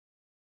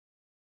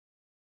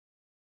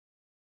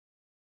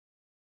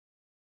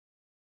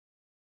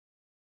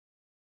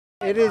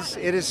It is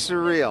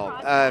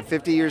surreal.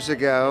 50 years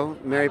ago,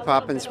 Mary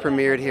Poppins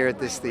premiered here at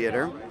this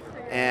theater,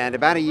 and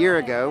about a year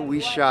ago, we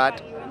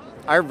shot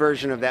our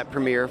version of that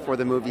premiere for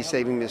the movie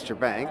Saving Mr.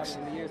 Banks,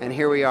 and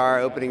here we are,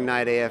 opening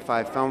night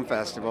AFI Film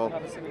Festival,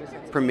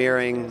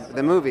 premiering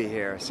the movie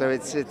here. So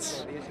it's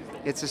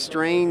a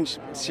strange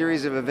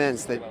series of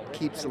events that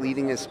keeps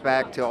leading us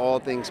back to all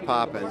things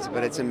Poppins,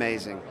 but it's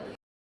amazing.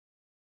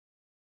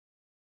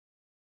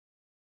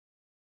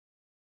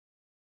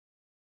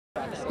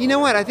 You know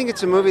what? I think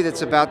it's a movie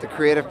that's about the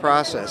creative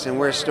process and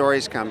where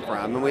stories come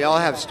from. And we all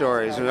have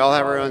stories, and we all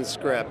have our own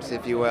scripts,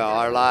 if you will,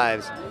 our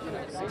lives.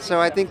 So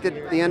I think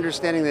that the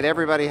understanding that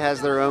everybody has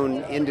their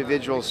own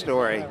individual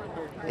story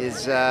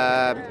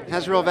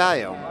has real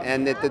value,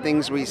 and that the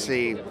things we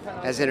see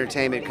as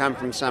entertainment come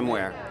from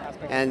somewhere.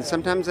 And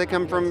sometimes they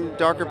come from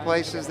darker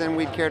places than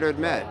we'd care to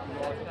admit.